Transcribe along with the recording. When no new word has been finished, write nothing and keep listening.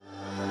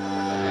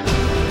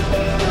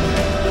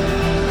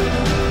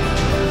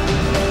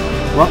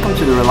welcome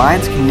to the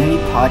Reliance Community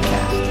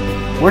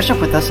Podcast.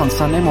 Worship with us on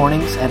Sunday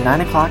mornings at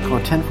 9 o'clock or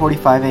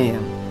 10:45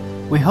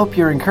 a.m. We hope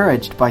you're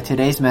encouraged by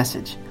today's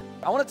message.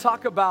 I want to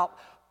talk about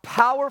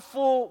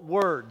powerful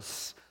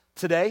words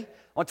today.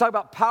 I want to talk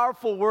about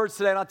powerful words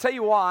today, and I'll tell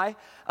you why.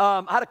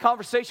 I had a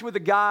conversation with a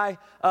guy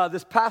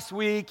this past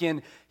week,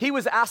 and he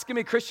was asking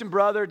me, Christian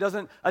brother,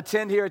 doesn't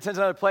attend here, attends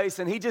another place,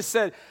 and he just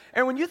said,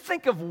 Aaron, when you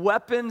think of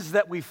weapons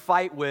that we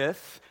fight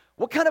with,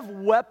 what kind of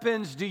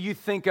weapons do you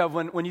think of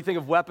when you think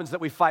of weapons that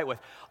we fight with?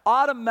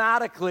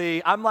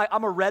 Automatically, I'm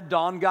a Red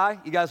Dawn guy.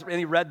 You guys,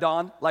 any Red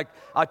Dawn? Like,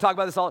 I talk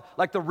about this all,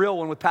 like the real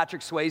one with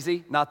Patrick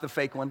Swayze, not the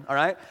fake one, all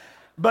right?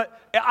 But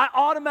I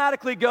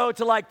automatically go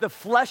to like the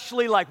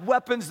fleshly like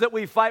weapons that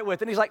we fight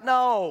with. And he's like,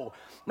 no,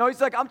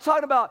 he's like, I'm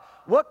talking about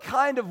what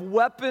kind of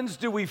weapons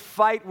do we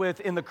fight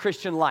with in the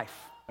Christian life,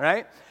 all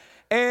right?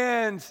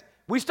 And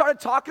we started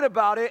talking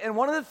about it, and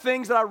one of the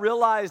things that I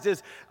realized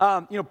is,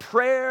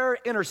 prayer,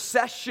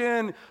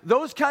 intercession,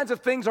 those kinds of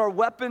things are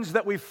weapons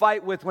that we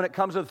fight with when it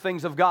comes to the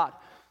things of God.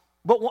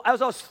 But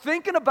as I was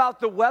thinking about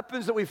the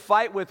weapons that we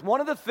fight with, one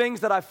of the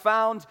things that I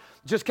found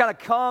just kind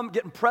of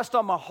get impressed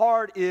on my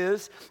heart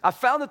is, I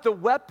found that the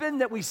weapon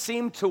that we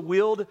seem to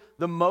wield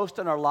the most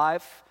in our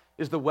life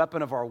is the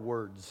weapon of our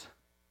words.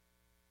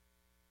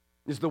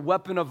 Is the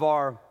weapon of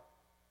our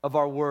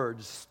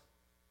words.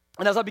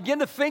 And as I began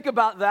to think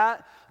about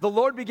that, the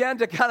Lord began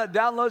to kind of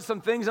download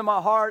some things in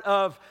my heart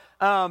of,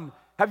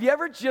 have you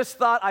ever just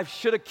thought I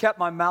should have kept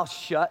my mouth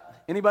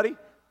shut? Anybody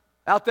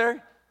out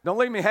there? Don't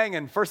leave me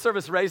hanging. First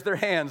service raised their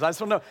hands. I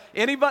just want to know,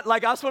 anybody, I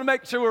just want to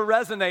make sure we're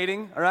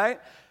resonating, all right?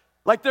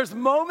 Like there's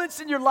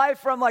moments in your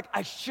life where I'm like,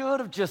 I should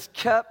have just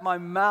kept my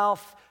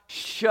mouth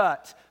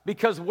shut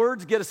because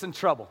words get us in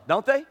trouble,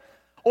 don't they?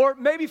 Or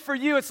maybe for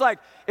you, it's like,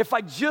 if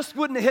I just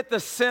wouldn't have hit the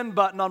send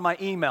button on my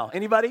email.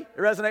 Anybody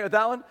resonate with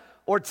that one?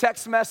 Or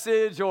text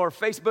message or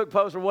Facebook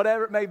post or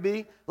whatever it may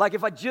be. Like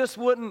if I just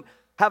wouldn't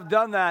have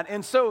done that.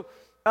 And so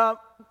I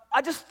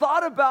just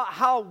thought about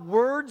how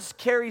words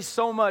carry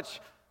so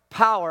much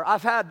power.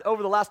 I've had,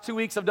 over the last 2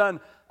 weeks, I've done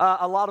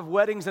a lot of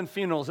weddings and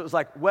funerals. It was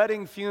like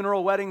wedding,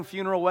 funeral, wedding,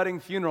 funeral, wedding,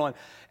 funeral.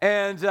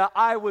 And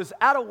I was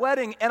at a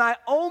wedding, and I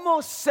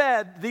almost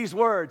said these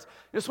words.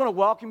 I just want to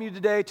welcome you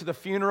today to the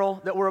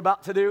funeral that we're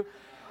about to do.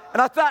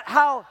 And I thought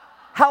how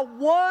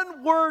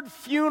one word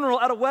funeral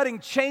at a wedding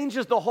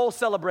changes the whole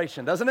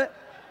celebration, doesn't it?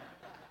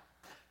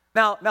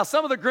 Now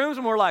some of the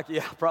groomsmen were like,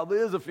 yeah, probably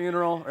is a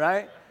funeral,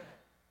 right?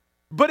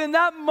 But in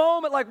that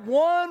moment, like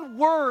one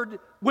word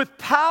with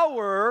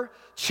power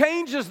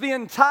changes the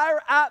entire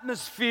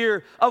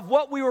atmosphere of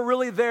what we were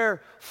really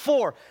there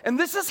for. And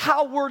this is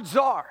how words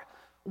are.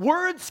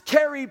 Words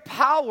carry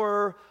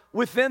power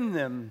within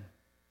them.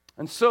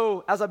 And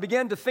so as I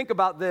began to think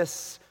about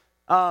this,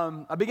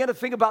 I began to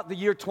think about the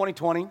year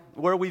 2020,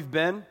 where we've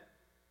been,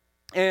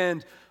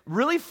 and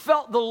really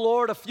felt the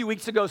Lord a few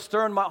weeks ago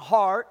stir in my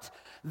heart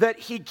that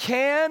He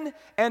can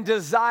and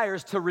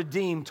desires to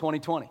redeem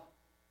 2020.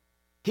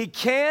 He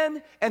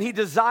can and He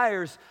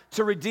desires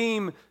to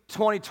redeem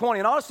 2020.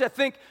 And honestly, I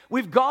think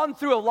we've gone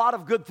through a lot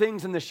of good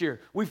things in this year.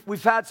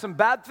 We've had some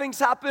bad things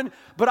happen,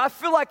 but I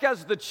feel like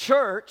as the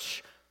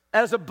church,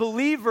 as a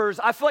believers,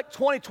 I feel like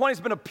 2020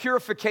 has been a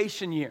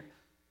purification year.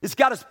 It's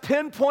got us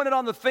pinpointed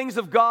on the things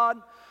of God.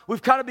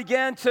 We've kind of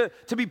began to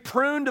be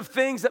pruned of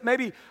things that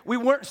maybe we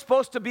weren't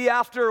supposed to be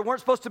after, or weren't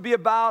supposed to be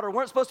about, or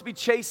weren't supposed to be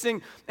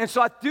chasing. And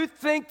so I do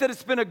think that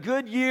it's been a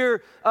good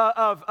year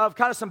of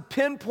kind of some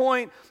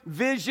pinpoint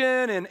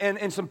vision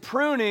and some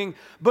pruning.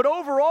 But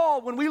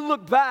overall, when we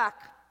look back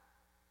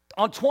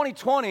on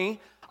 2020,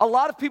 a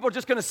lot of people are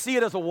just going to see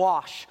it as a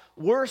wash.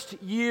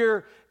 Worst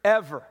year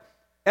ever.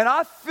 And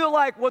I feel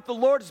like what the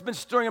Lord has been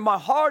stirring in my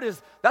heart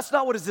is that's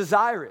not what His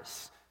desire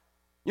is.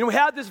 You know, we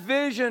had this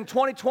vision,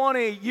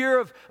 2020, year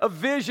of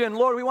vision.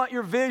 Lord, we want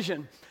your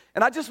vision.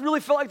 And I just really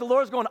felt like the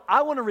Lord's going,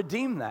 I want to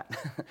redeem that.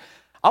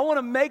 I want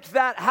to make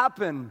that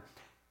happen.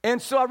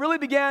 And so I really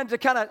began to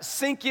kind of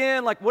sink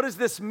in, like, what does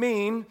this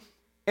mean?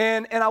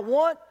 And I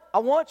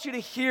want you to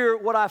hear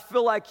what I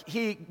feel like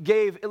He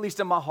gave, at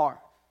least in my heart.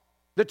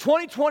 The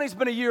 2020 has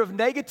been a year of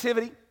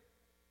negativity.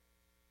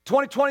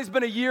 2020 has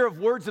been a year of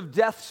words of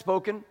death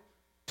spoken.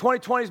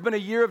 2020 has been a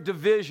year of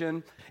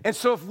division. And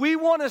so if we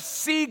want to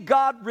see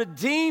God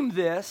redeem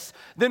this,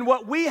 then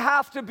what we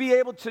have to be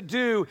able to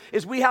do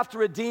is we have to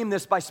redeem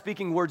this by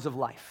speaking words of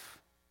life.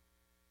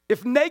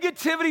 If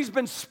negativity's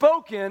been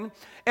spoken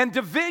and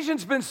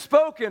division's been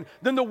spoken,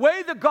 then the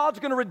way that God's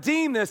going to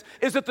redeem this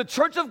is that the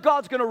church of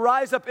God's going to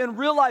rise up and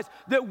realize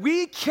that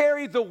we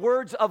carry the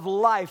words of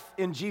life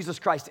in Jesus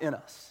Christ in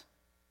us.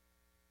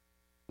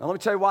 Now let me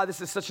tell you why this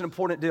is such an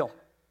important deal.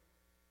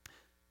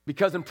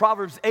 Because in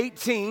Proverbs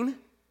 18,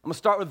 I'm going to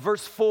start with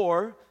verse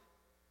 4.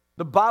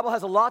 The Bible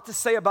has a lot to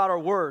say about our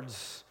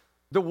words.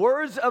 The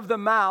words of the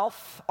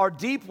mouth are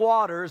deep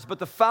waters, but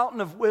the fountain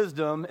of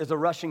wisdom is a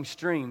rushing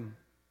stream.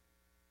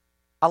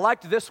 I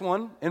liked this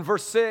one in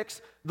verse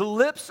 6. The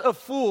lips of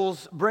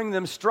fools bring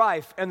them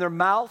strife, and their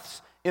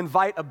mouths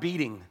invite a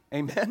beating.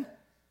 Amen?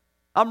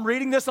 I'm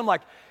reading this, I'm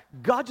like,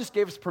 God just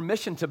gave us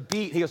permission to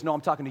beat. He goes, no,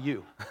 I'm talking to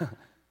you.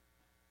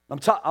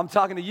 I'm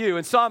talking to you.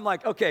 And so I'm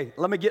like, okay,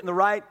 let me get in the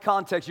right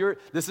context.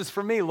 This is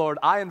for me, Lord.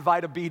 I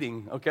invite a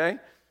beating, okay?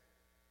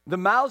 The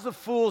mouths of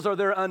fools are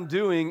their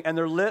undoing, and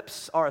their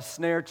lips are a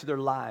snare to their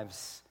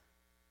lives.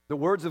 The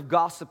words of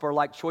gossip are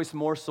like choice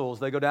morsels.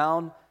 They go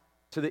down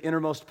to the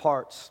innermost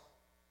parts.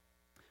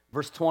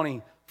 Verse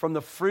 20, from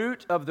the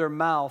fruit of their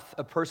mouth,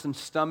 a person's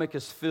stomach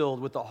is filled.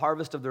 With the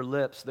harvest of their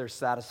lips, they're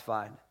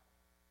satisfied.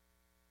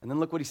 And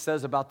then look what he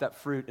says about that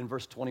fruit in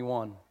verse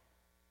 21.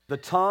 The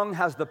tongue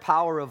has the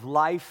power of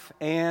life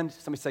and,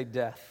 somebody say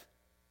death.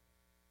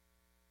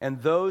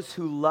 And those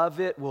who love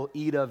it will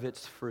eat of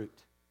its fruit.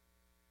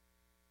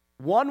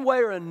 One way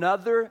or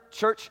another,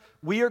 church,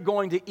 we are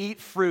going to eat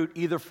fruit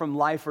either from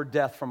life or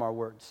death from our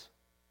words.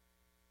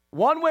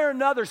 One way or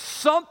another,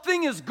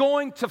 something is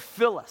going to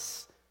fill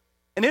us.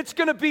 And it's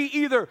going to be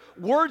either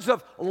words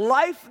of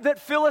life that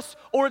fill us,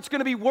 or it's going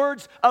to be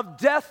words of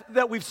death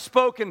that we've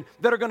spoken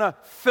that are going to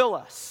fill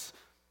us.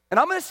 And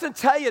I'm going to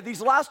tell you,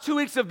 these last 2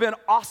 weeks have been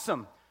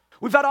awesome.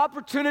 We've had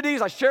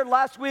opportunities. I shared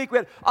last week, we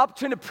had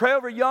opportunity to pray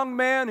over a young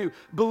man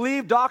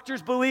who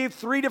doctors believed,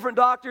 3 different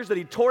doctors, that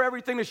he tore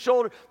everything in his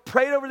shoulder.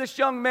 Prayed over this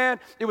young man.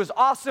 It was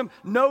awesome.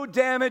 No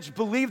damage.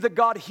 Believed that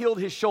God healed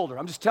his shoulder.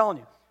 I'm just telling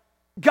you.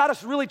 Got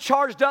us really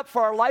charged up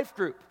for our life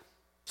group.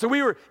 So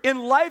we were in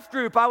life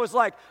group. I was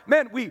like,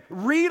 man, we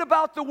read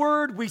about the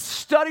word, we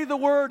study the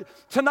word.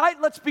 Tonight,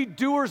 let's be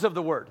doers of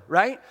the word,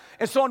 right?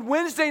 And so on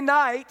Wednesday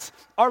night,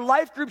 our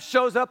life group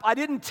shows up. I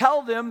didn't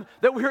tell them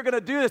that we were going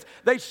to do this.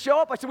 They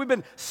show up. I said, we've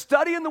been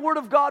studying the word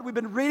of God. We've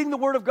been reading the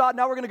word of God.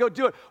 Now we're going to go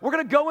do it. We're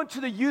going to go into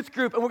the youth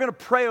group and we're going to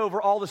pray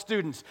over all the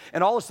students.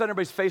 And all of a sudden,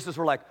 everybody's faces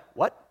were like,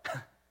 what?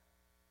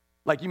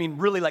 Like, you mean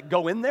really like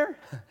go in there?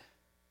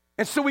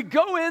 And so we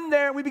go in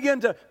there and we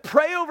begin to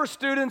pray over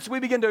students. We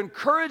begin to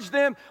encourage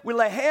them. We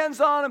lay hands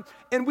on them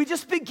and we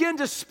just begin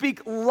to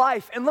speak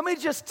life. And let me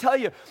just tell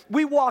you,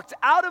 we walked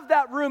out of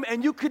that room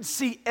and you could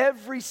see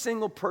every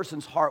single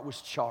person's heart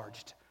was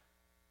charged.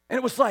 And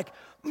it was like,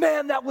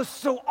 man, that was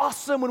so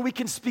awesome when we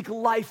can speak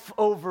life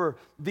over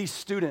these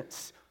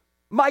students.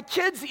 My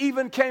kids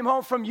even came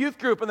home from youth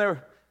group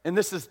and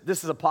this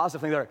is a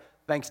positive thing. They're like,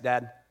 thanks,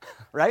 Dad,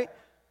 right?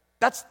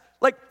 That's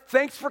like,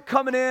 thanks for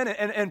coming in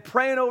and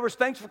praying over us.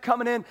 Thanks for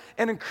coming in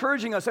and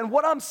encouraging us. And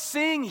what I'm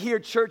seeing here,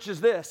 church,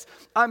 is this.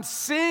 I'm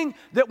seeing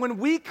that when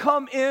we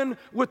come in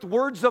with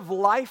words of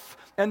life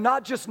and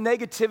not just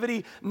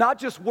negativity, not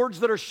just words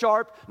that are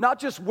sharp, not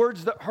just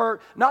words that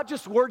hurt, not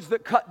just words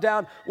that cut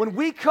down, when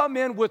we come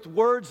in with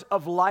words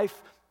of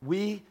life,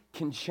 we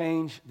can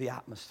change the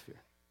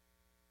atmosphere.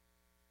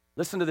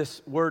 Listen to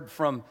this word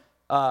from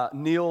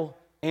Neil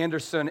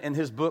Anderson in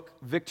his book,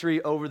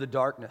 Victory Over the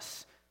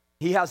Darkness.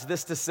 He has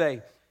this to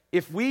say: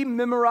 if we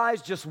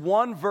memorize just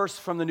one verse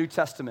from the New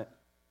Testament,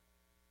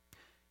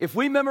 if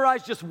we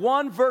memorize just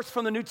one verse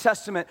from the New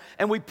Testament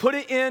and we put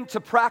it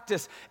into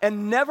practice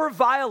and never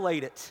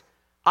violate it,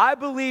 I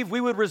believe we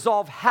would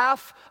resolve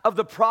half of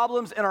the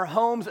problems in our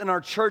homes and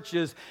our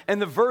churches. And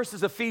the verse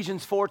is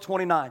Ephesians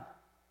 4:29.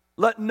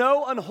 Let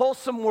no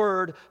unwholesome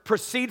word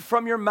proceed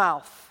from your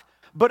mouth,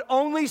 but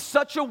only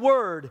such a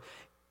word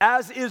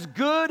as is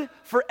good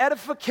for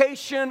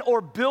edification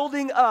or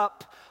building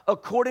up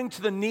according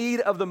to the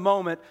need of the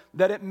moment,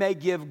 that it may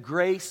give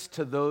grace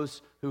to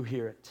those who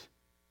hear it.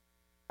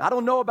 I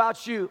don't know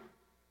about you,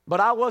 but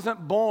I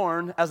wasn't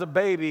born as a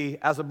baby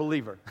as a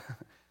believer.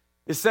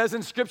 It says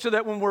in Scripture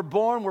that when we're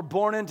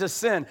born into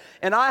sin.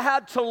 And I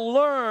had to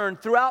learn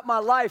throughout my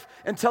life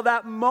until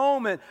that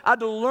moment. I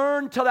had to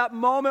learn till that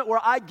moment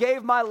where I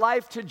gave my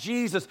life to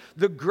Jesus,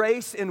 the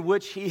grace in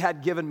which He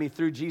had given me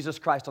through Jesus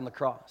Christ on the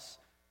cross.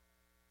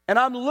 And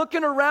I'm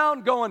looking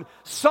around going,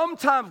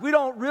 sometimes we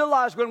don't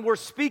realize when we're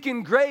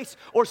speaking grace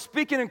or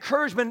speaking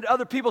encouragement into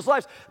other people's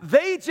lives,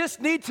 they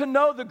just need to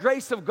know the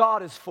grace of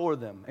God is for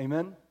them.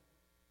 Amen?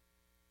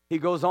 He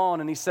goes on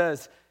and he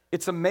says,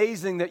 it's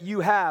amazing that you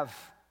have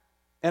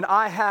and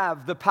I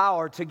have the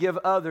power to give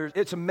others.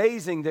 It's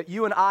amazing that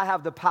you and I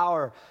have the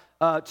power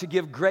to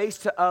give grace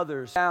to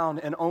others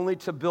and only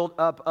to build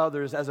up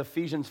others, as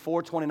Ephesians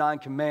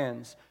 4:29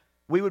 commands.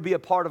 We would be a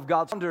part of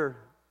God's wonder.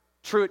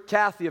 Truett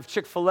Cathy of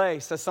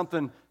Chick-fil-A says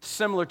something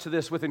similar to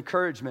this with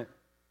encouragement.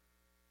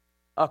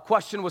 A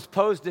question was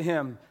posed to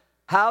him: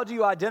 how do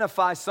you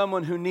identify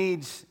someone who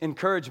needs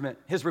encouragement?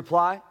 His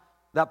reply: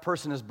 that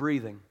person is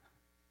breathing.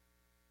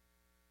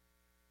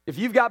 If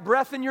you've got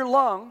breath in your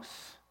lungs,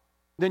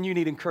 then you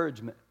need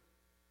encouragement.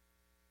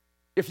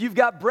 If you've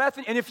got breath,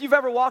 and if you've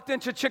ever walked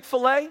into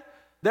Chick-fil-A,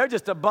 they're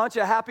just a bunch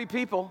of happy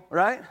people,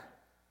 right?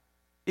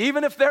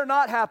 Even if they're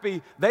not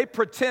happy, they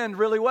pretend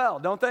really well,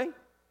 don't they?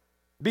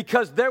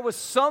 Because there was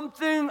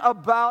something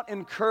about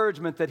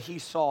encouragement that he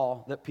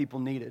saw that people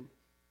needed.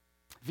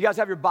 If you guys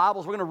have your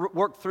Bibles, we're going to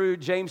work through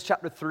James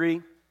chapter 3.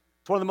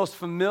 It's one of the most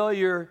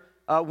familiar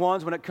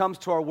ones when it comes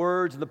to our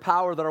words and the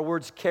power that our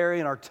words carry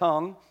in our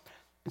tongue.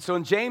 And so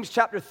in James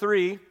chapter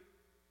 3,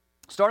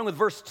 starting with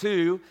verse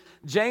 2,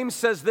 James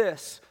says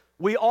this: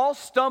 we all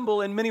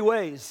stumble in many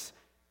ways.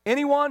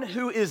 Anyone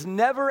who is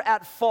never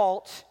at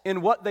fault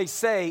in what they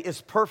say is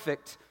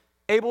perfect,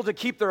 able to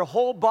keep their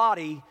whole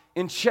body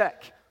in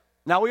check.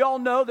 Now, we all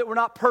know that we're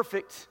not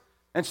perfect,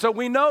 and so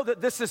we know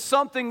that this is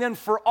something then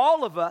for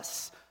all of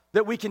us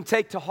that we can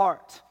take to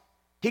heart.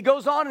 He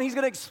goes on and he's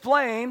going to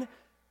explain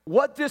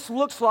what this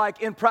looks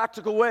like in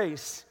practical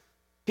ways.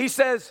 He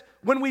says,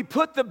 when we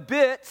put the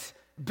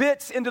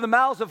bits into the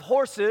mouths of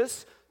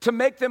horses to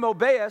make them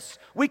obey us,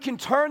 we can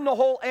turn the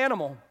whole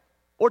animal.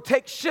 Or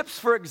take ships,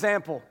 for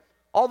example.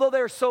 Although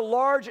they are so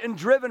large and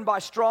driven by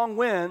strong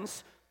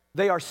winds,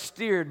 they are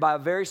steered by a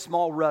very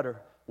small rudder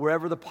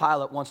wherever the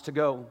pilot wants to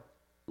go.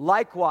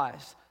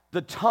 Likewise,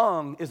 the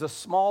tongue is a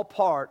small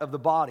part of the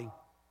body,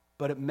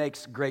 but it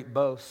makes great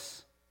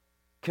boasts.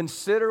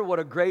 Consider what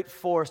a great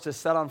forest is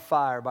set on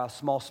fire by a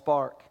small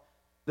spark.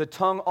 The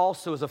tongue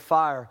also is a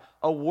fire,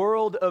 a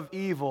world of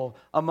evil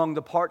among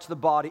the parts of the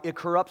body. It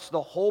corrupts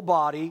the whole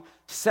body,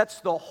 sets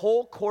the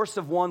whole course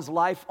of one's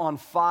life on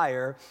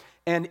fire,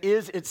 and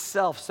is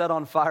itself set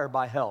on fire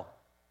by hell.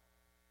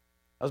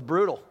 That's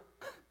brutal.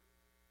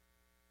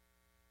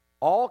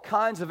 All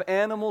kinds of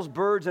animals,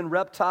 birds, and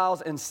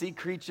reptiles and sea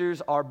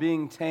creatures are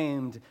being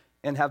tamed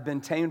and have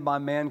been tamed by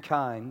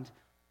mankind,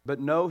 but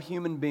no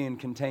human being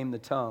can tame the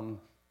tongue.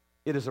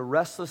 It is a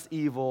restless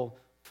evil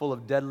full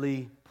of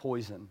deadly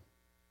poison.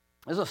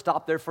 Let's just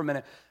stop there for a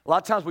minute. A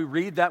lot of times we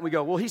read that and we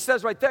go, well, he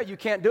says right there, you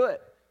can't do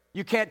it.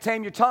 You can't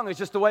tame your tongue. It's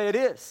just the way it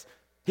is.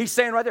 He's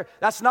saying right there,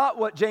 that's not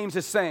what James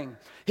is saying.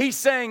 He's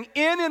saying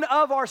in and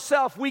of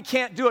ourselves, we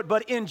can't do it,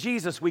 but in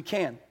Jesus, we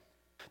can.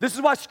 This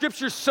is why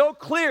Scripture is so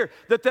clear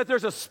that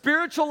there's a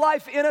spiritual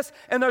life in us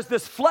and there's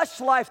this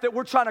flesh life that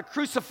we're trying to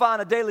crucify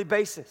on a daily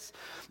basis.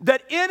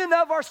 That in and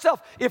of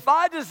ourselves, if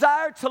I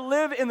desire to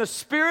live in the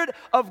Spirit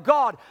of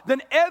God,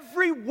 then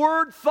every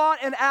word, thought,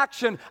 and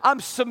action,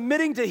 I'm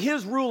submitting to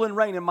His rule and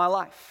reign in my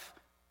life.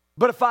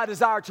 But if I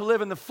desire to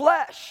live in the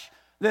flesh,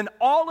 then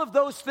all of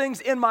those things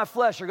in my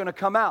flesh are going to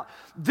come out.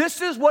 This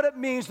is what it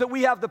means that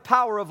we have the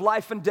power of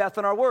life and death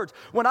in our words.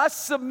 When I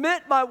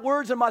submit my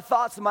words and my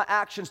thoughts and my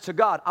actions to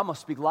God, I'm going to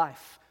speak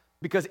life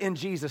because in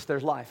Jesus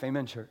there's life.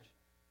 Amen, church.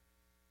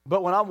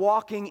 But when I'm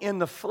walking in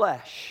the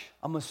flesh,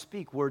 I'm going to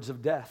speak words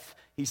of death.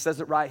 He says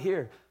it right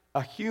here.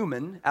 A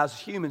human, as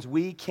humans,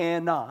 we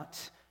cannot,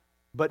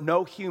 but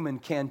no human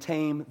can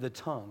tame the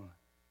tongue.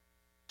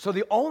 So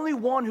the only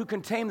one who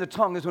can tame the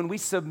tongue is when we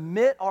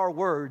submit our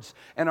words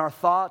and our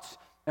thoughts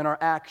and our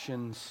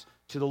actions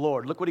to the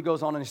Lord. Look what he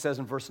goes on and he says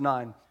in verse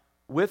 9.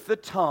 With the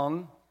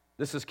tongue,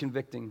 this is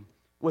convicting.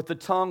 With the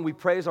tongue we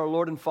praise our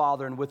Lord and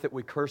Father, and with it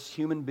we curse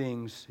human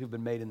beings who've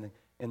been made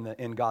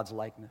in God's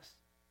likeness.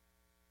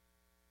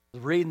 I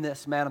was reading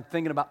this, man, I'm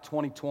thinking about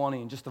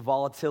 2020 and just the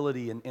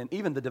volatility and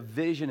even the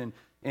division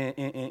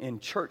in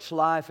church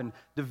life and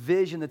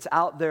division that's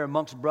out there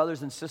amongst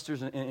brothers and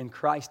sisters in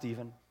Christ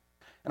even.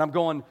 And I'm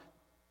going,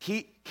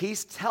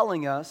 he's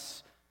telling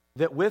us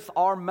that with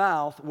our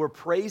mouth, we're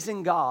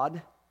praising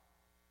God,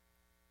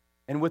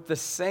 and with the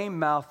same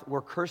mouth,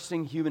 we're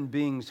cursing human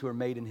beings who are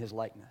made in His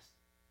likeness.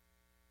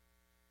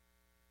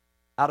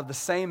 Out of the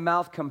same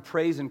mouth come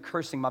praise and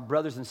cursing. My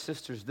brothers and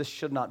sisters, this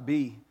should not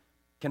be.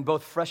 Can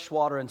both fresh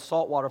water and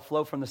salt water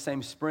flow from the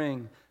same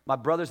spring? My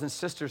brothers and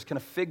sisters, can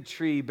a fig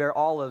tree bear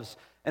olives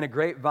and a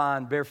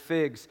grapevine bear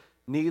figs?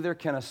 Neither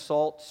can a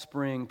salt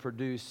spring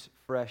produce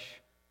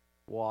fresh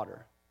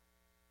water.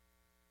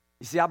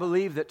 You see, I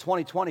believe that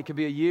 2020 could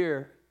be a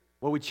year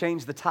where we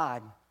change the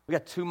tide. We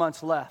got 2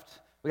 months left.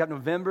 We got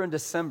November and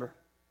December.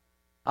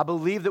 I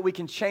believe that we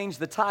can change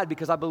the tide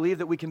because I believe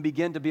that we can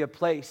begin to be a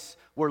place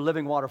where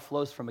living water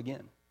flows from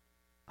again.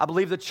 I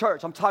believe the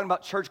church, I'm talking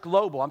about church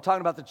global. I'm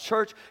talking about the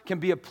church can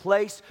be a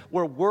place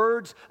where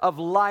words of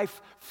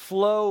life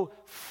flow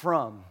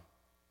from.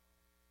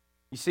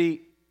 You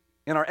see,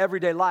 in our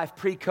everyday life,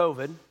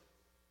 pre-COVID,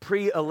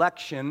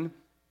 pre-election,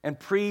 and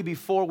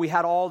before we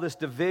had all this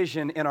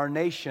division in our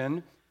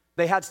nation,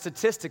 they had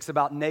statistics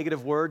about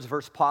negative words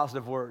versus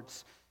positive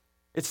words.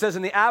 It says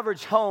in the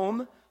average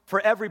home, for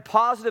every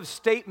positive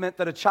statement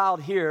that a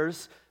child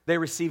hears, they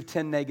receive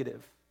 10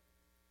 negative.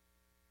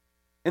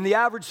 In the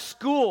average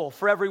school,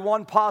 for every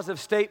one positive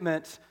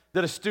statement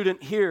that a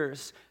student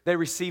hears, they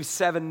receive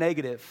 7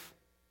 negative.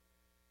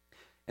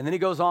 And then he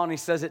goes on and he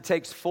says it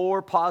takes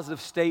 4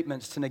 positive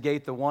statements to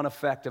negate the one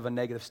effect of a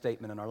negative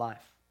statement in our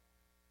life.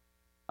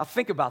 I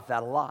think about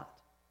that a lot.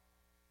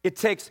 It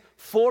takes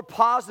 4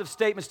 positive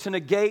statements to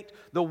negate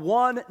the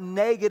one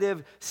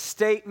negative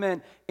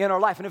statement in our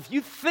life. And if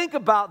you think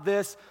about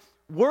this,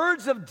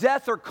 words of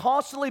death are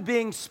constantly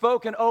being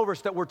spoken over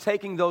us that we're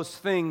taking those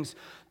things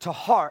to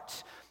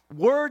heart.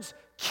 Words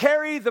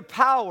carry the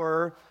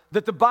power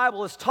that the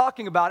Bible is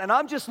talking about. And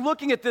I'm just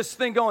looking at this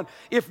thing going,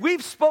 if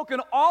we've spoken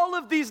all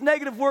of these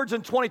negative words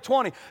in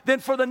 2020,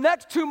 then for the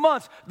next 2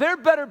 months, there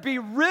better be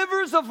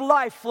rivers of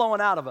life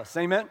flowing out of us.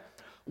 Amen?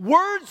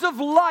 Words of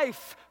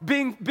life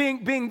being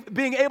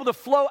able to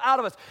flow out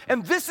of us.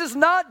 And this is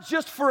not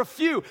just for a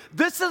few.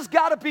 This has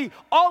got to be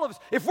all of us.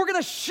 If we're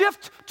going to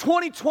shift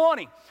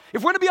 2020,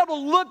 if we're going to be able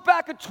to look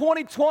back at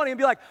 2020 and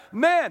be like,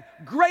 man,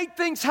 great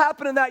things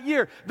happened in that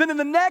year, then in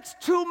the next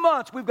 2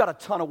 months, we've got a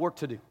ton of work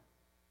to do.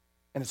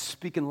 And it's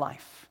speaking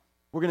life.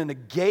 We're going to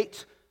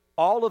negate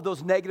all of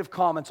those negative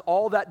comments,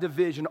 all that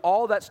division,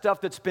 all that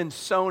stuff that's been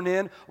sown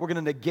in, we're going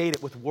to negate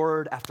it with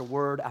word after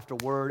word after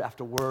word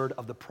after word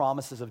of the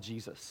promises of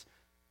Jesus,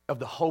 of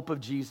the hope of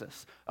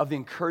Jesus, of the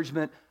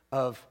encouragement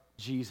of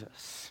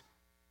Jesus.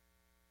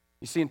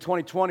 You see, in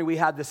 2020, we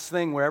had this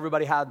thing where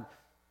everybody had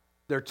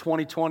their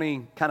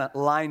 2020 kind of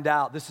lined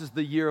out. This is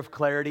the year of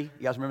clarity.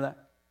 You guys remember that?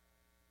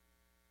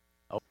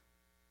 Oh,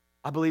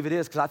 I believe it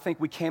is, because I think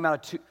we came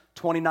out of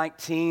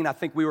 2019, I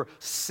think we were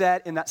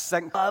set in that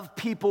second. Love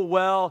people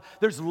well.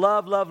 There's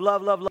love. Love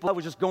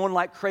was just going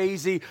like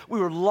crazy. We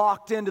were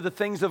locked into the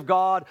things of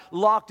God,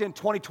 locked in.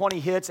 2020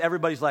 hits.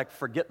 Everybody's like,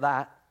 forget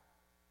that.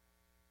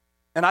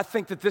 And I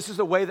think that this is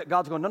the way that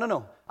God's going,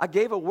 no. I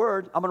gave a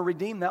word. I'm going to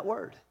redeem that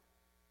word.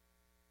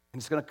 And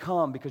it's going to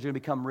come because you're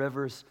going to become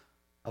rivers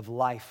of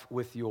life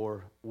with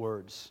your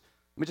words.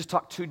 Let me just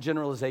talk two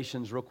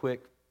generalizations real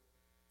quick.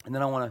 And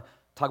then I want to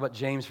talk about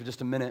James for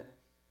just a minute.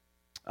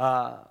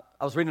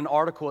 I was reading an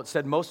article. It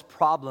said most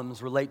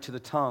problems relate to the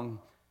tongue.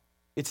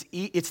 It's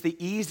the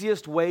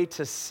easiest way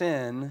to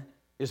sin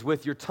is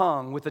with your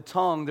tongue. With the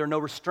tongue, there are no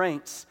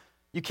restraints.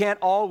 You can't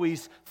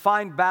always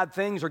find bad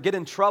things or get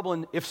in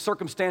trouble if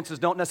circumstances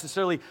don't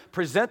necessarily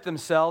present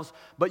themselves,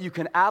 but you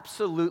can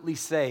absolutely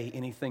say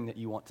anything that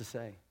you want to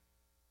say.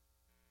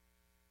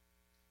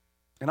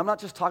 And I'm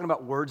not just talking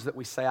about words that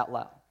we say out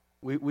loud.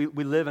 We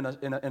live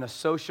in a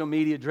social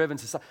media driven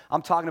society.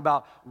 I'm talking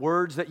about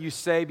words that you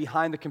say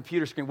behind the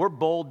computer screen. We're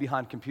bold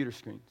behind computer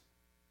screens.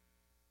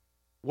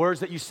 Words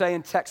that you say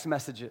in text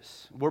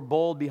messages. We're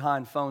bold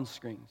behind phone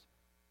screens.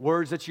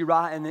 Words that you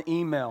write in an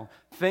email.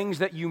 Things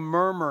that you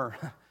murmur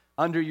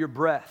under your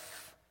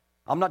breath.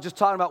 I'm not just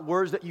talking about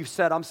words that you've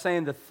said. I'm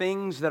saying the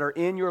things that are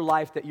in your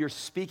life that you're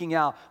speaking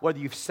out, whether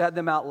you've said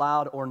them out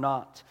loud or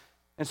not.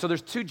 And so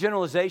there's two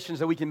generalizations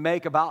that we can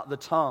make about the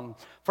tongue.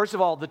 First of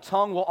all, the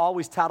tongue will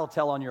always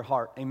tattletale on your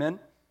heart. Amen?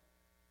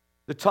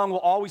 The tongue will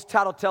always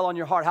tattletale on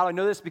your heart. How do I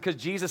know this? Because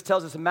Jesus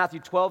tells us in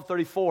Matthew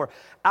 12:34,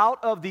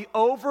 out of the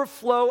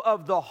overflow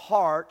of the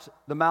heart,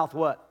 the mouth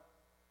what?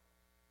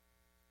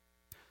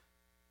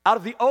 Out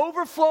of the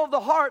overflow of the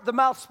heart, the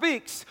mouth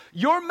speaks.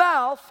 Your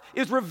mouth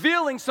is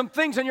revealing some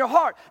things in your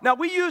heart. Now,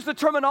 we use the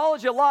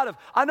terminology a lot of,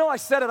 I know I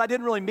said it, I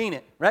didn't really mean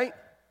it, right?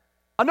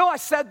 I know I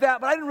said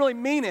that, but I didn't really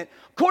mean it.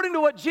 According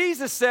to what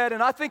Jesus said,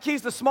 and I think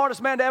he's the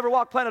smartest man to ever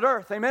walk planet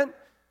Earth, amen?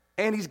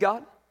 And he's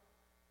God.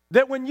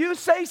 That when you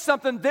say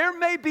something, there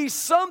may be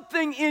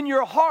something in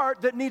your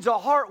heart that needs a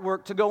heart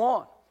work to go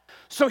on.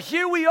 So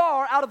here we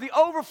are, out of the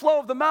overflow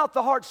of the mouth,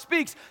 the heart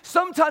speaks.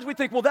 Sometimes we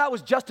think, well, that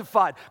was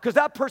justified because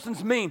that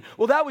person's mean.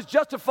 Well, that was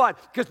justified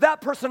because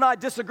that person and I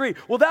disagree.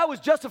 Well, that was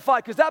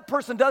justified because that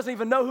person doesn't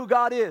even know who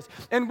God is.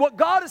 And what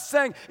God is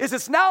saying is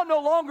it's now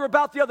no longer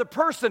about the other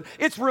person.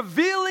 It's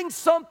revealing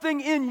something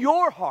in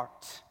your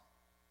heart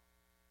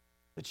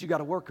that you got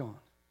to work on.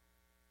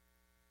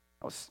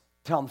 I was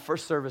telling the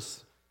first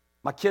service,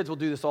 my kids will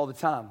do this all the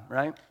time,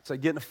 right? So they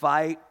get in a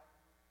fight.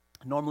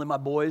 Normally my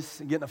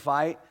boys get in a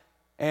fight.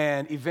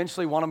 And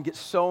eventually one of them gets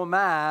so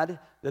mad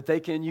that they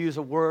can use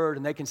a word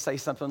and they can say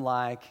something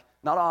like,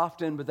 not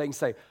often, but they can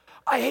say,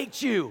 I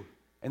hate you.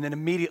 And then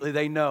immediately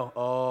they know,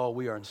 oh,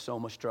 we are in so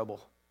much trouble.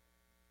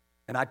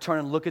 And I turn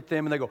and look at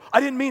them and they go, I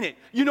didn't mean it.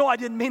 You know I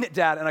didn't mean it,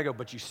 Dad. And I go,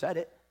 but you said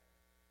it.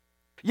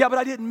 Yeah, but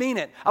I didn't mean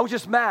it. I was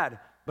just mad.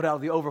 But out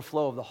of the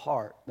overflow of the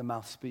heart, the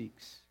mouth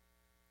speaks.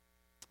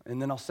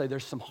 And then I'll say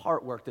there's some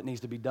heart work that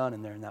needs to be done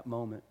in there in that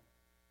moment.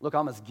 Look,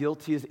 I'm as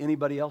guilty as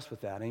anybody else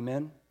with that.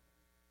 Amen?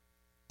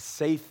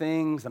 Say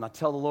things and I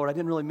tell the Lord, I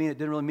didn't really mean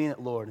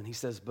it, Lord. And he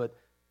says, but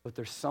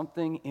there's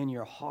something in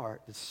your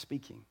heart that's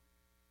speaking.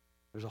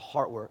 There's a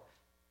heart work.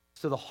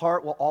 So the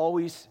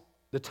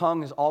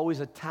tongue is always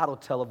a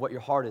tattletale of what your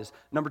heart is.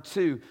 Number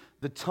two,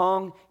 the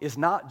tongue is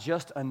not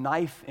just a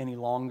knife any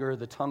longer.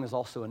 The tongue is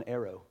also an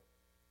arrow.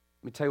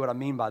 Let me tell you what I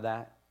mean by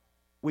that.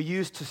 We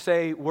used to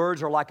say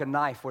words are like a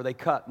knife where they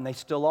cut, and they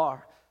still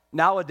are.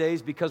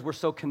 Nowadays, because we're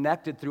so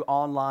connected through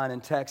online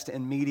and text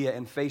and media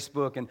and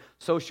Facebook and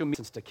social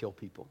media, to kill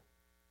people,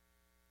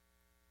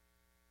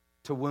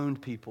 to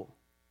wound people,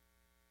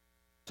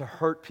 to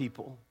hurt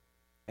people,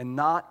 and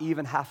not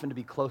even having to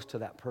be close to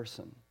that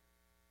person.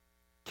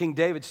 King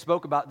David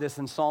spoke about this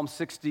in Psalm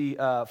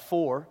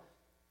 64.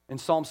 In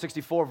Psalm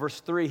 64, verse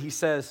 3, he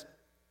says,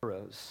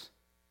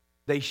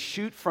 they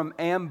shoot from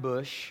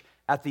ambush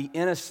at the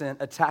innocent,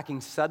 attacking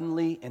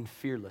suddenly and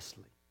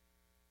fearlessly.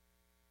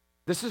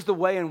 This is the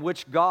way in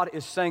which God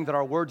is saying that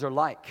our words are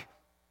like.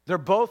 They're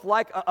both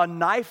like a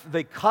knife.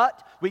 They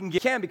cut. We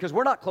can because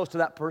we're not close to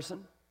that person.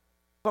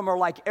 Some of them are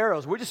like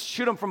arrows. We just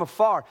shoot them from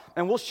afar.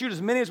 And we'll shoot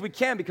as many as we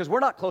can because we're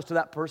not close to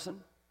that person.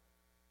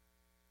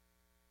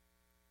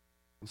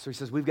 And so he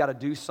says we've got to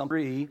do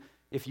something.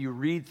 If you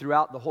read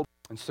throughout the whole.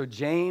 And so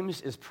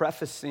James is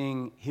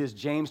prefacing his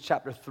James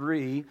chapter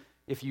 3.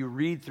 If you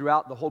read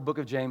throughout the whole book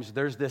of James,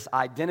 there's this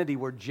identity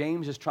where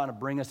James is trying to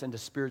bring us into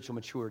spiritual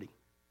maturity.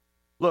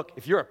 Look,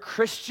 if you're a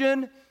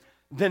Christian,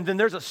 then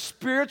there's a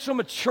spiritual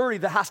maturity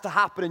that has to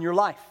happen in your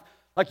life.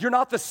 Like you're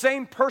not the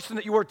same person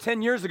that you were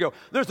 10 years ago.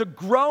 There's a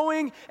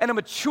growing and a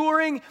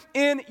maturing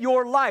in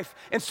your life.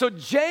 And so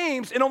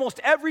James, in almost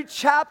every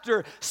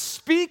chapter,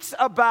 speaks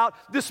about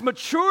this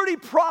maturity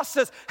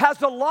process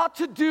has a lot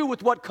to do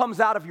with what comes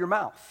out of your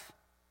mouth.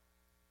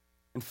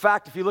 In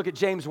fact, if you look at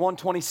James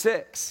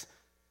 1:26,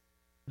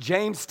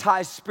 James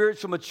ties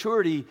spiritual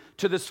maturity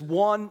to this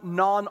one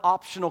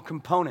non-optional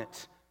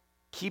component,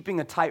 keeping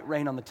a tight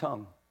rein on the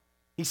tongue.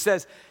 He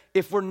says,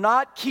 if we're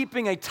not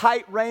keeping a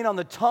tight rein on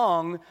the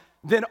tongue,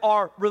 then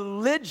our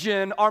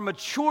religion, our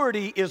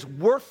maturity is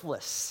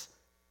worthless.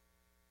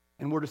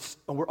 And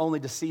we're only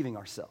deceiving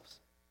ourselves.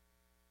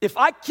 If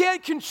I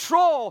can't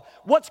control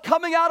what's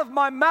coming out of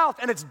my mouth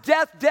and it's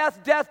death,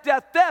 death, death,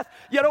 death, death,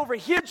 yet over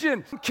here,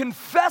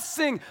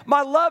 confessing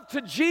my love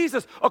to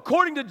Jesus,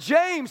 according to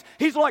James,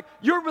 he's like,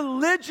 your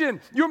religion,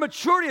 your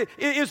maturity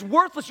is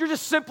worthless. You're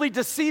just simply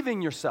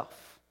deceiving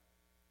yourself.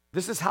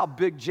 This is how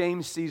big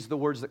James sees the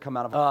words that come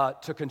out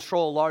of to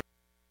control large.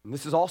 And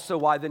this is also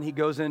why then he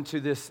goes into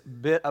this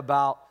bit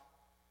about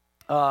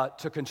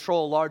to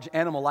control a large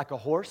animal like a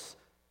horse.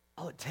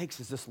 All it takes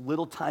is this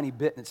little tiny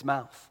bit in its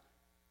mouth.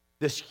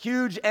 This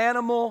huge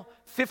animal,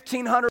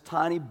 1,500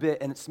 tiny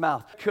bit in its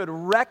mouth could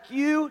wreck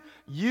you.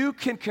 You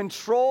can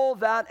control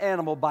that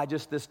animal by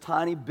just this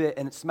tiny bit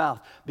in its mouth,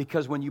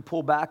 because when you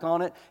pull back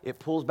on it, it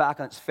pulls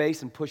back on its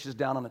face and pushes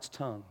down on its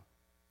tongue.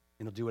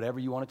 And it'll do whatever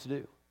you want it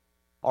to do.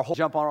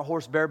 Jump on our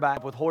horse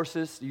bareback with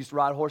horses. I used to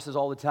ride horses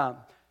all the time.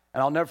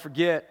 And I'll never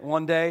forget,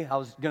 one day I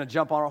was going to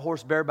jump on our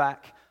horse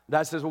bareback.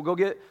 Dad says, well, go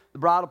get the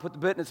bridle, put the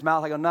bit in its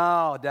mouth. I go,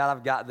 no, Dad,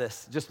 I've got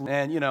this.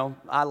 And, you know,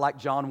 I like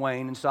John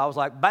Wayne. And so I was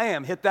like,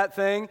 bam, hit that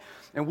thing.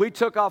 And we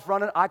took off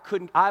running. I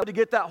had to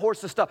get that horse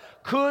to stop.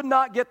 Could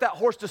not get that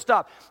horse to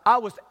stop. I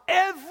was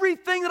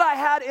everything that I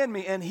had in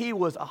me. And he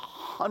was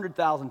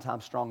 100,000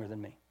 times stronger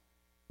than me.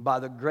 By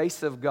the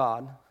grace of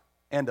God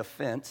and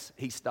offense,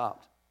 he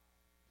stopped.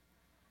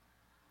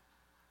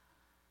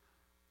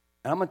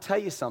 And I'm going to tell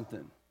you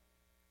something.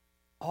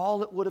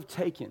 All it would have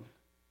taken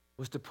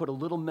was to put a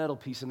little metal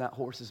piece in that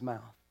horse's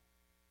mouth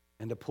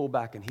and to pull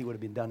back, and he would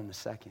have been done in a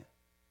second.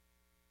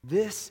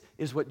 This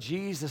is what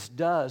Jesus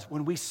does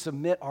when we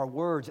submit our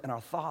words and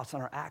our thoughts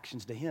and our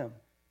actions to him.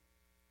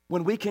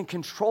 When we can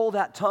control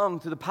that tongue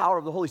through the power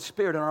of the Holy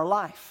Spirit in our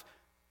life,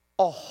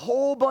 a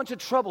whole bunch of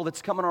trouble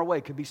that's coming our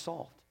way could be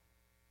solved.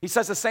 He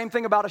says the same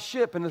thing about a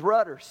ship and the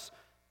rudders.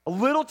 A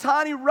little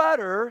tiny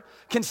rudder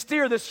can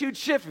steer this huge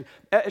ship.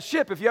 If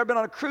you've ever been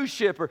on a cruise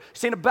ship or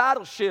seen a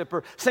battleship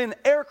or seen an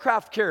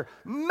aircraft carrier,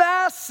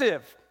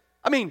 massive,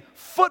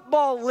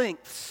 football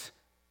lengths.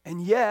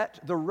 And yet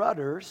the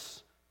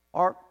rudders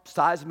are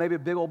size of maybe a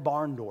big old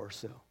barn door or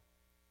so.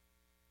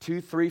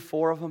 2, 3,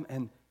 4 of them,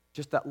 and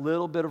just that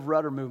little bit of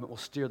rudder movement will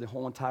steer the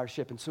whole entire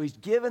ship. And so he's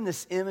given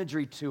this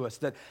imagery to us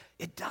that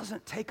it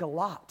doesn't take a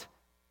lot.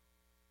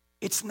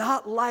 It's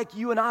not like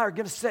you and I are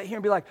going to sit here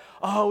and be like,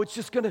 oh,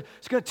 it's going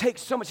to take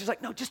so much. He's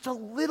like, no, just a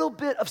little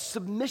bit of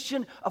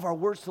submission of our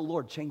words to the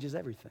Lord changes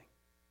everything.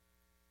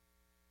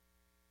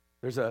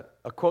 There's a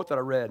quote that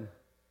I read,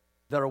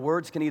 that our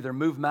words can either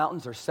move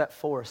mountains or set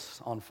forests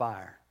on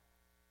fire.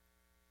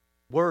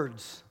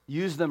 Words,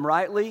 use them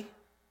rightly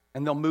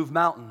and they'll move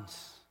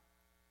mountains.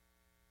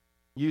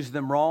 Use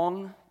them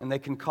wrong and they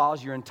can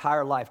cause your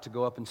entire life to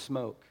go up in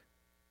smoke.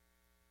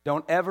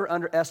 Don't ever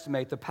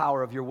underestimate the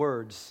power of your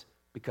words,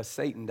 because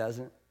Satan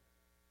doesn't.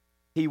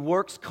 He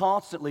works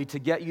constantly to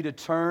get you to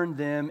turn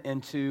them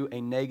into a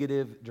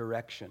negative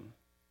direction.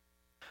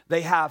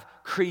 They have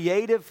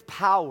creative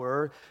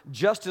power,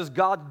 just as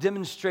God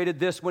demonstrated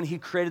this when he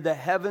created the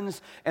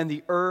heavens and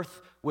the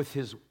earth with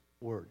his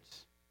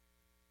words.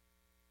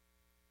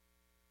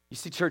 You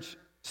see, church,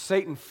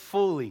 Satan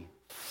fully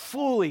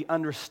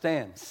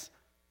understands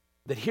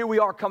that here we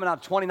are coming out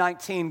of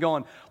 2019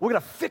 going, we're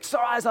going to fix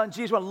our eyes on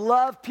Jesus. We're going to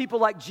love people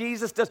like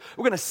Jesus does.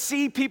 We're going to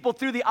see people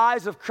through the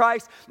eyes of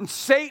Christ. And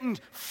Satan's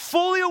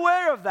fully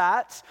aware of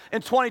that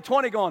in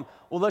 2020 going,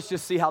 well, let's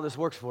just see how this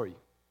works for you.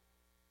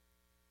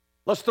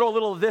 Let's throw a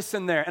little of this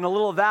in there and a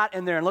little of that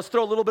in there. And let's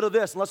throw a little bit of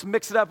this and let's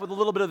mix it up with a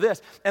little bit of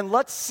this. And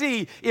let's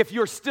see if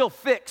you're still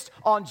fixed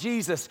on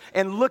Jesus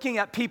and looking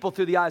at people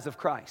through the eyes of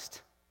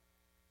Christ.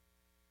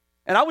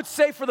 And I would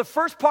say for the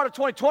first part of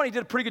 2020, he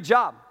did a pretty good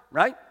job,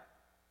 right?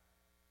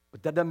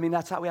 But that doesn't mean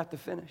that's how we have to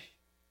finish.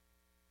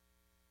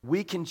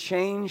 We can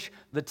change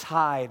the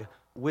tide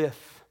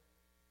with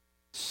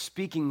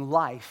speaking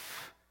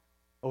life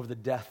over the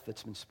death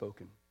that's been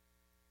spoken.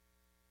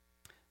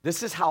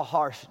 This is how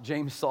harsh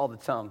James saw the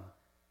tongue.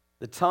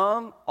 The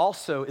tongue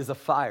also is a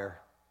fire,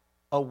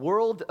 a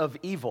world of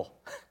evil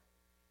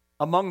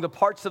among the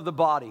parts of the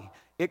body.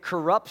 It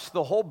corrupts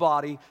the whole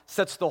body,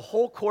 sets the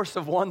whole course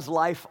of one's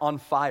life on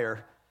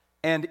fire,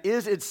 and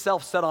is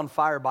itself set on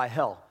fire by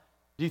hell.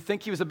 Do you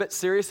think he was a bit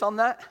serious on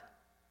that?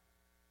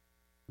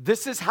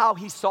 This is how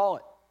he saw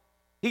it.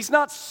 He's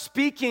not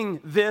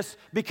speaking this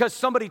because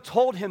somebody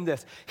told him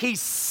this.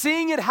 He's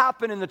seeing it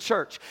happen in the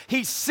church.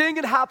 He's seeing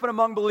it happen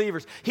among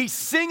believers. He's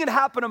seeing it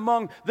happen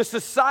among the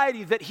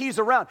society that he's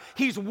around.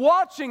 He's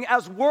watching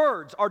as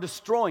words are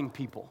destroying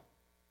people.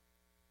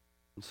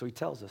 And so he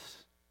tells us,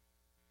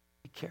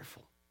 Be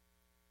careful.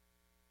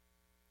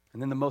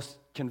 And then the most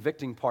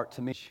convicting part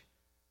to me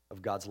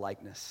of God's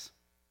likeness.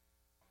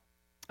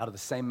 Out of the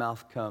same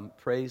mouth come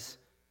praise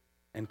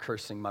and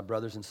cursing. My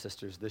brothers and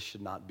sisters, this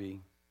should not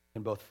be.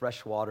 Can both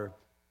fresh water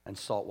and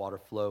salt water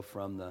flow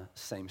from the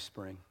same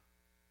spring?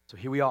 So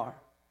here we are,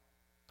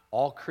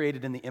 all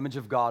created in the image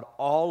of God,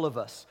 all of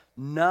us.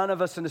 None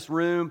of us in this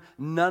room,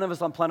 none of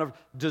us on planet Earth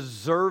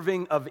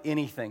deserving of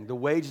anything. The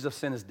wages of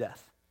sin is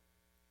death.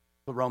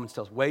 What Romans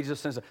tells us, wages of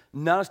sin is death.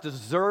 None of us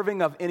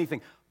deserving of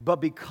anything. But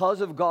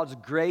because of God's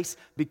grace,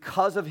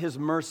 because of His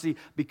mercy,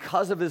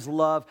 because of His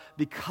love,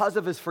 because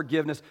of His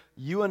forgiveness,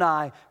 you and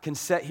I can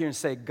sit here and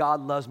say,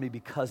 God loves me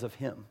because of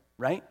Him,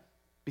 right?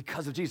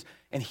 Because of Jesus.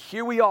 And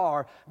here we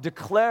are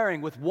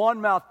declaring with one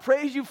mouth,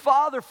 praise you,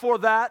 Father, for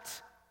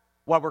that,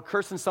 while we're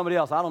cursing somebody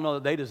else. I don't know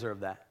that they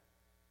deserve that.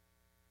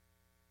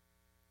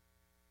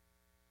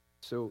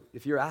 So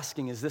if you're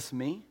asking, is this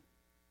me?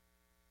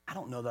 I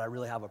don't know that I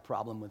really have a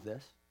problem with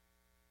this.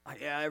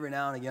 Yeah, every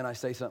now and again I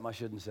say something I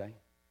shouldn't say.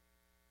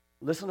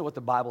 Listen to what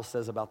the Bible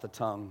says about the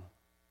tongue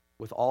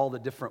with all the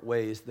different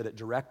ways that it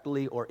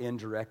directly or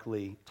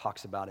indirectly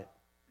talks about it.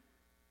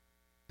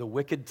 The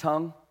wicked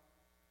tongue,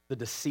 the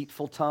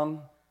deceitful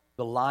tongue,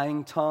 the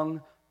lying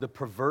tongue, the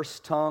perverse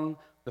tongue,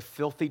 the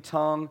filthy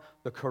tongue,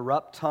 the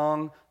corrupt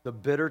tongue, the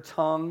bitter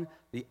tongue,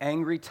 the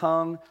angry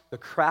tongue, the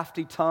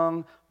crafty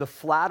tongue, the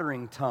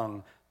flattering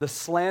tongue, the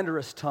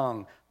slanderous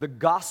tongue, the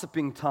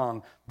gossiping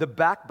tongue, the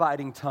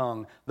backbiting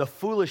tongue, the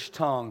foolish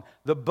tongue,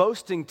 the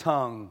boasting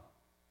tongue,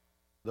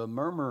 the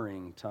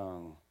murmuring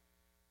tongue.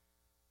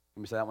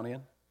 Let me say that one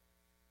again.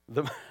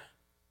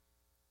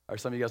 Are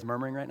some of you guys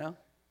murmuring right now?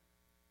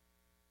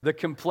 The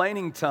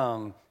complaining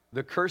tongue,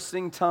 the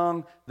cursing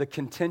tongue, the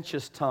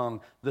contentious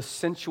tongue, the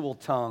sensual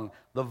tongue,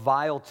 the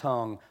vile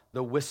tongue,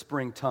 the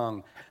whispering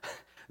tongue,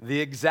 the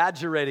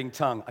exaggerating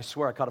tongue. I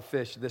swear I caught a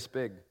fish this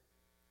big.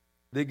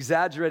 The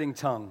exaggerating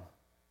tongue.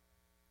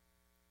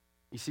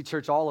 You see,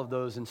 church, all of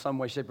those in some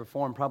way, shape, or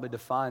form probably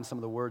define some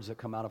of the words that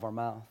come out of our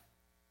mouth.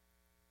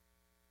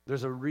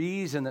 There's a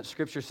reason that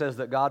Scripture says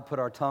that God put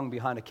our tongue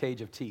behind a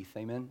cage of teeth.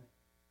 Amen?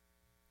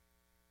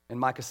 In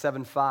Micah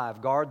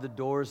 7:5, guard the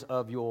doors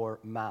of your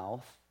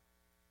mouth.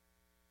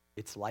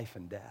 It's life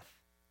and death.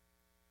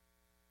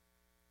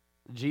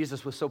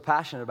 Jesus was so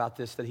passionate about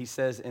this that he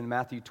says in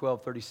Matthew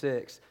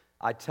 12:36,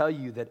 I tell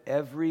you that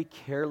every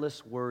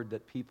careless word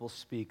that people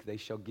speak, they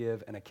shall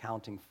give an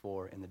accounting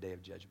for in the day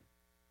of judgment.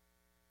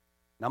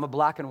 Now, I'm a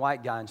black and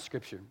white guy in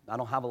Scripture. I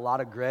don't have a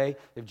lot of gray.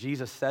 If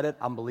Jesus said it,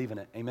 I'm believing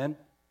it. Amen?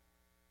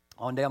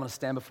 One day I'm going to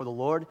stand before the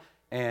Lord,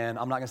 and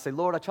I'm not going to say,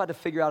 Lord, I tried to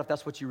figure out if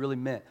that's what you really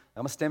meant.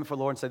 I'm going to stand before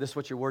the Lord and say, this is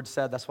what your word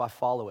said, that's why I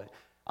follow it.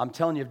 I'm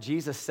telling you, if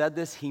Jesus said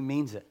this, he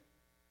means it.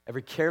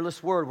 Every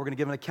careless word we're going to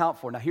give an account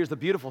for. Now, here's the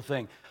beautiful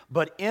thing.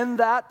 But in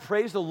that,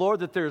 praise the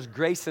Lord that there is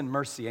grace and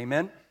mercy.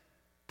 Amen?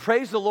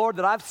 Praise the Lord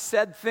that I've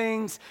said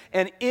things,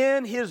 and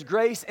in His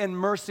grace and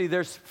mercy,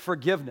 there's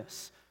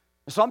forgiveness.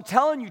 So I'm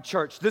telling you,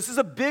 church, this is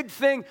a big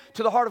thing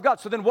to the heart of God.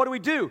 So then what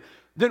do?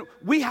 Then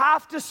we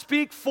have to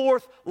speak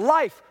forth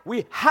life.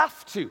 We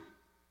have to.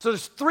 So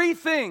there's three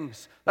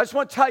things I just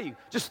want to tell you.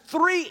 Just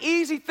three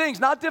easy things,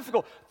 not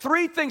difficult.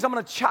 Three things I'm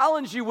going to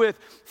challenge you with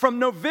from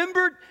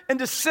November and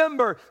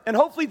December. And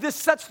hopefully this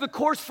sets the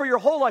course for your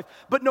whole life.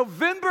 But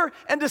November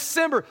and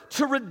December,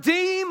 to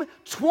redeem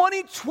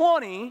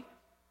 2020,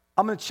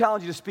 I'm going to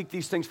challenge you to speak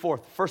these things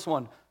forth. First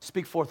one,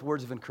 speak forth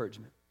words of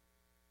encouragement.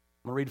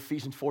 I'm going to read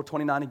Ephesians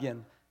 4:29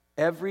 again.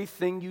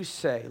 Everything you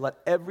say, let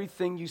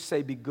everything you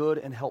say be good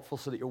and helpful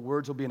so that your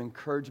words will be an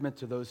encouragement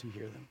to those who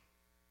hear them.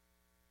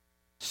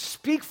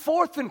 Speak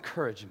forth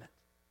encouragement.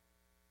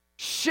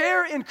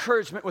 Share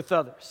encouragement with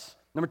others.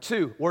 Number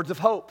two, words of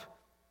hope.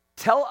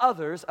 Tell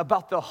others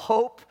about the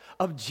hope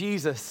of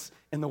Jesus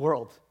in the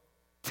world.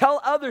 Tell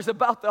others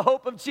about the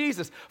hope of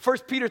Jesus. 1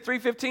 Peter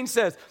 3:15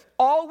 says,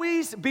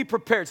 always be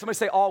prepared. Somebody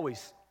say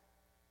always.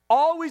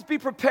 Always be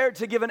prepared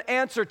to give an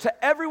answer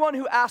to everyone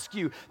who asks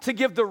you, to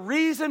give the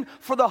reason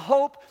for the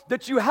hope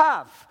that you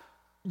have.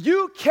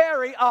 You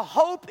carry a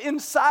hope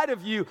inside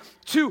of you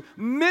to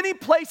many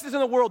places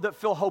in the world that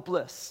feel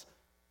hopeless.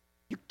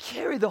 You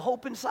carry the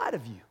hope inside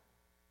of you.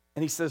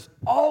 And he says,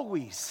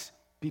 always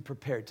be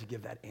prepared to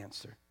give that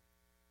answer.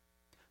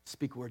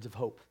 Speak words of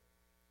hope.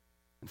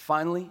 And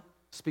finally,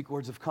 speak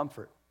words of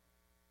comfort.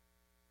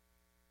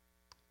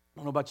 I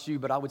don't know about you,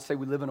 but I would say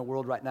we live in a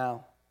world right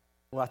now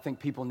where I think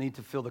people need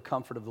to feel the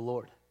comfort of the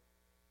Lord.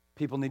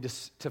 People need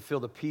to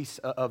feel the peace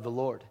of the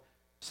Lord.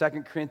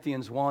 2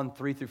 Corinthians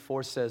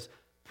 1:3-4 says,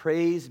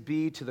 praise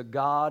be to the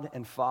God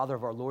and Father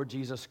of our Lord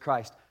Jesus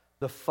Christ,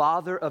 the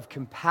Father of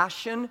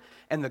compassion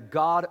and the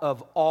God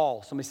of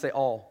all. Somebody say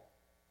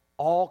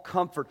all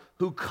comfort,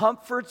 who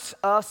comforts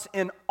us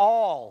in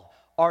all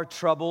our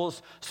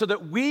troubles so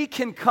that we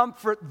can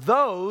comfort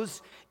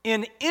those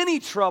in any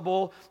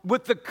trouble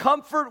with the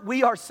comfort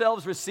we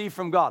ourselves receive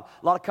from God.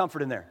 A lot of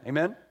comfort in there,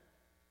 amen?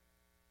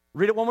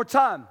 Read it one more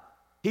time.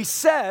 He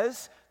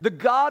says the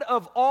God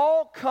of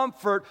all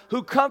comfort,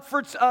 who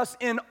comforts us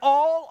in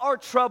all our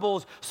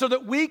troubles, so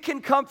that we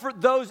can comfort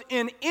those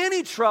in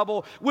any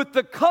trouble with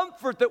the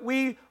comfort that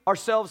we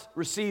ourselves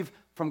receive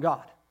from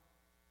God.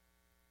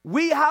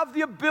 We have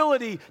the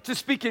ability to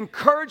speak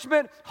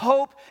encouragement,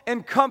 hope,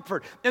 and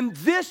comfort. And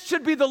this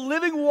should be the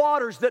living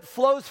waters that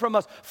flows from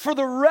us for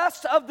the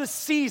rest of the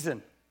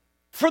season.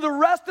 For the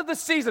rest of the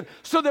season,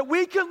 so that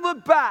we can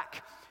look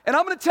back. And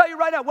I'm going to tell you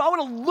right now, I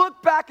want to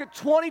look back at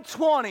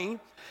 2020,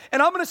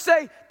 and I'm going to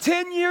say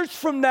 10 years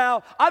from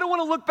now, I don't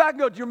want to look back and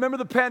go, do you remember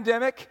the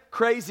pandemic?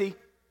 Crazy.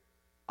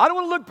 I don't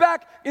want to look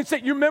back and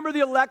say, you remember the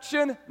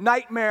election?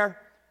 Nightmare.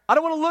 I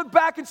don't want to look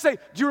back and say,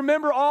 do you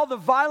remember all the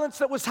violence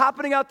that was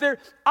happening out there?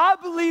 I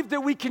believe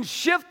that we can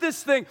shift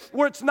this thing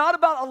where it's not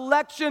about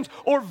elections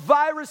or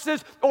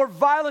viruses or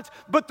violence,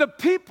 but the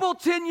people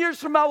 10 years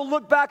from now will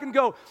look back and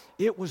go,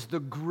 it was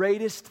the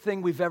greatest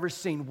thing we've ever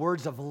seen.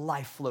 Words of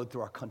life flowed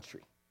through our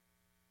country.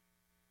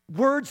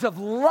 Words of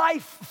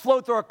life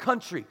flowed through our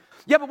country.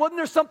 Yeah, but wasn't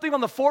there something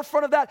on the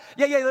forefront of that?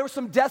 Yeah, there was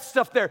some death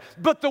stuff there.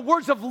 But the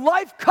words of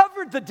life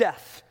covered the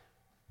death.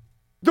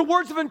 The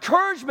words of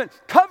encouragement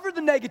covered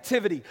the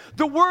negativity.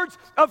 The words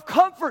of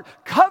comfort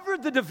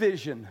covered the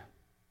division.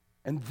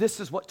 And this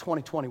is what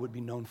 2020 would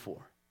be known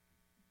for.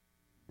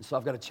 And so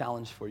I've got a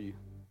challenge for you.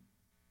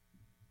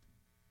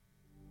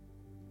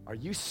 Are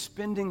you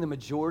spending the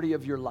majority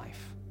of your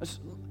life?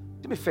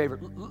 Do me a favor,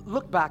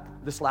 look back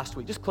this last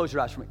week. Just close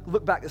your eyes for me.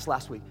 Look back this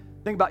last week.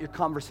 Think about your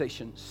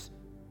conversations.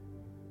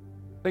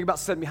 Think about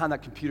sitting behind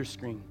that computer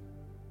screen.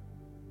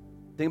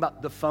 Think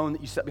about the phone that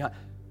you sat behind.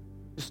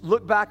 Just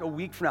look back a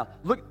week from now.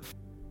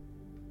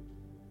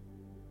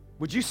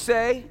 Would you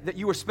say that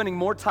you were spending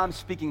more time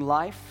speaking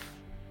life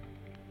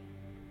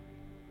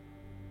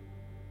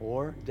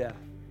or death?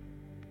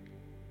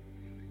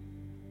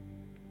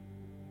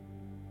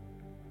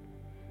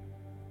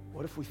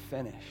 What if we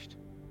finished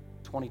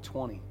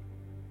 2020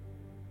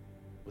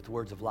 with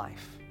words of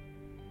life?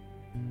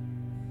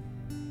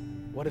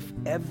 What if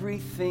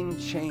everything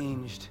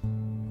changed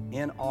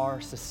in our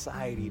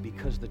society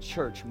because the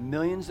church,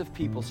 millions of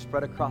people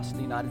spread across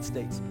the United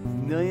States,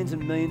 millions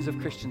and millions of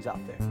Christians out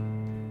there?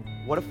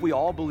 What if we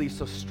all believe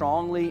so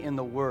strongly in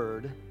the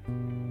word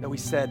that we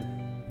said,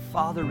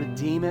 Father,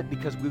 redeem it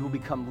because we will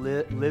become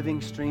living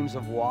streams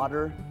of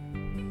water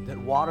that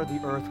water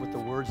the earth with the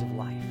words of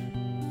life?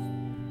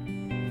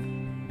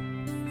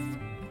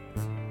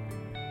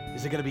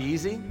 Is it going to be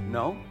easy?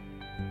 No.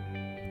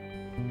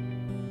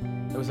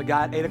 There was a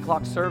guy at 8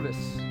 o'clock service.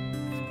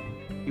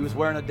 He was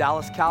wearing a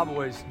Dallas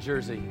Cowboys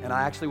jersey, and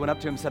I actually went up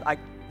to him and said, I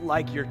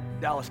like your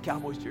Dallas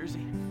Cowboys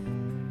jersey.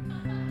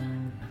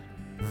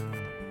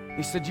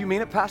 He said, do you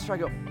mean it, Pastor? I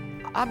go,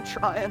 I'm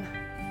trying.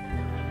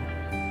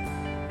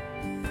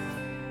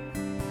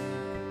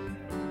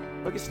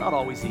 Look, it's not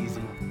always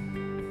easy.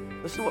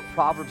 Listen to what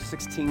Proverbs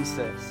 16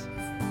 says.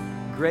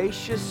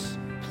 Gracious,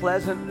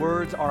 pleasant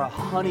words are a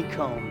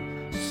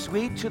honeycomb,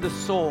 sweet to the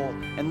soul,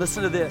 and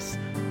listen to this,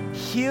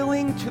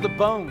 healing to the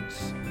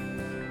bones.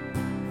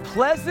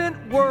 Pleasant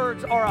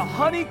words are a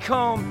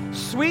honeycomb,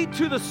 sweet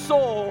to the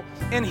soul,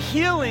 and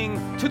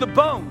healing to the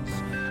bones.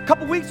 A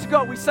couple weeks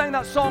ago, we sang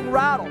that song,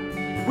 Rattle.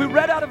 We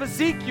read out of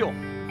Ezekiel,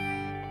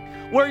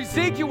 where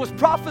Ezekiel was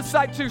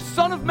prophesied to,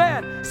 Son of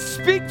man,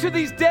 speak to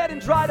these dead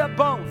and dried up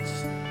bones.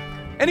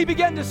 And he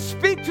began to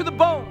speak to the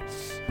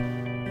bones.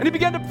 And he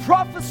began to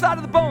prophesy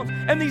to the bones.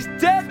 And these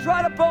dead,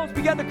 dried up bones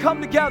began to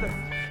come together.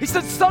 He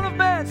said, Son of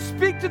man,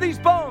 speak to these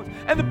bones.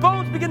 And the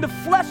bones began to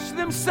flesh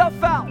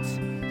themselves out.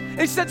 And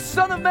he said,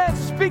 Son of man,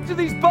 speak to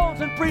these bones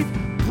and breathe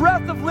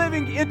breath of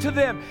living into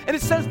them. And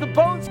it says the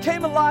bones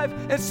came alive,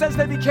 and it says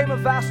they became a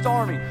vast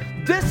army.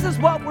 This is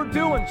what we're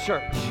doing,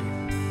 church.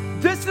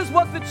 This is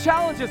what the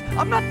challenge is.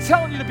 I'm not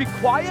telling you to be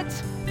quiet.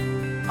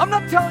 I'm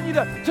not telling you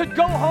to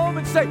go home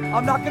and say,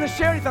 I'm not going to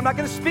share anything. I'm not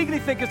going to speak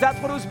anything because that's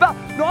what it was about.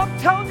 No, I'm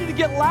telling you to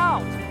get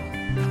loud.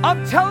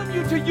 I'm telling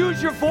you to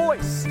use your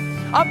voice.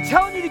 I'm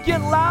telling you to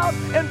get loud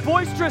and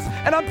boisterous,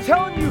 and I'm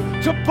telling you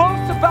to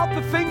boast about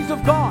the things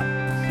of God.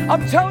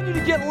 I'm telling you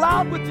to get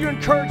loud with your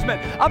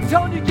encouragement. I'm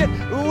telling you to get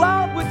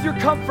loud with your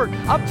comfort.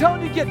 I'm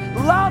telling you to get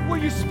loud where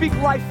you speak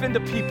life into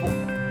people.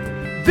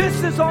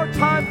 This is our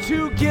time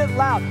to get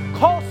loud.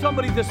 Call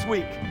somebody this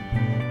week.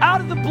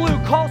 Out of the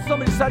blue, call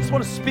somebody and say, I just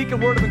want to speak a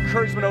word of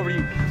encouragement over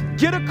you.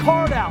 Get a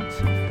card out.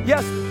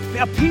 Yes,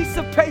 a piece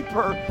of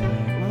paper.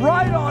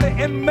 Write on it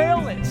and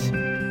mail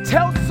it.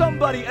 Tell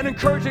somebody an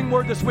encouraging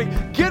word this week.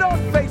 Get on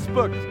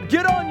Facebook.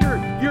 Get on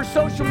your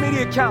social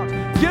media accounts.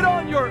 Get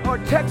on your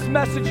text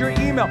message, your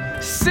email.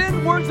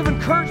 Send words of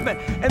encouragement.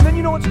 And then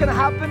you know what's going to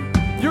happen?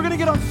 You're going to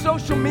get on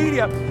social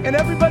media, and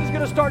everybody's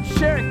going to start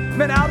sharing.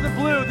 Man, out of the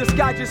blue, this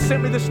guy just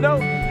sent me this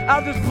note.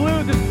 Out of this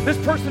blue, this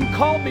person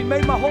called me,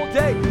 made my whole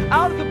day.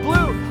 Out of the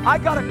blue, I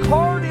got a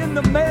card in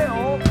the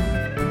mail,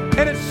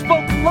 and it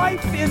spoke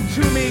life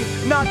into me,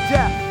 not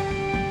death.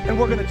 And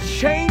we're going to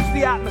change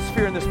the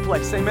atmosphere in this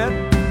place.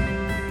 Amen?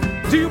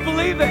 Do you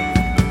believe it?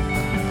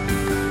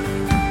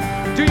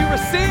 Do you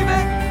receive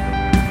it?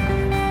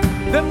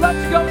 Then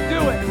let's go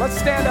do it. Let's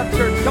stand up,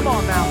 church. Come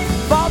on now.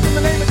 Father, in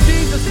the name of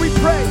Jesus, we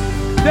pray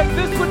that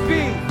this would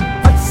be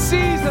a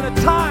season, a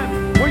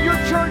time where your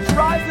church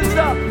rises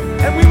up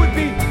and we would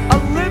be a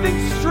living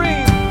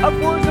stream of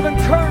words of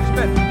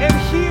encouragement and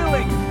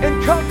healing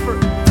and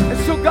comfort. And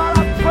so, God,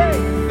 I pray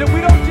that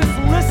we don't just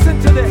listen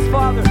to this,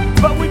 Father,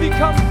 but we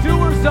become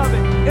doers of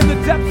it in the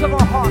depths of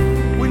our heart.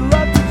 We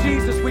love you,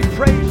 Jesus. We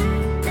praise you.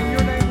 In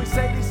your name we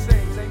say these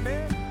things.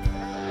 Amen.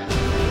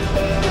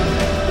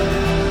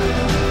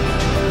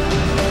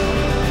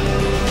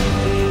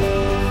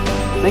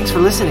 Thanks for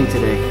listening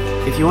today.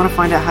 If you want to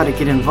find out how to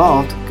get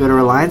involved, go to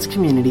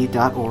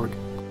alliancecommunity.org.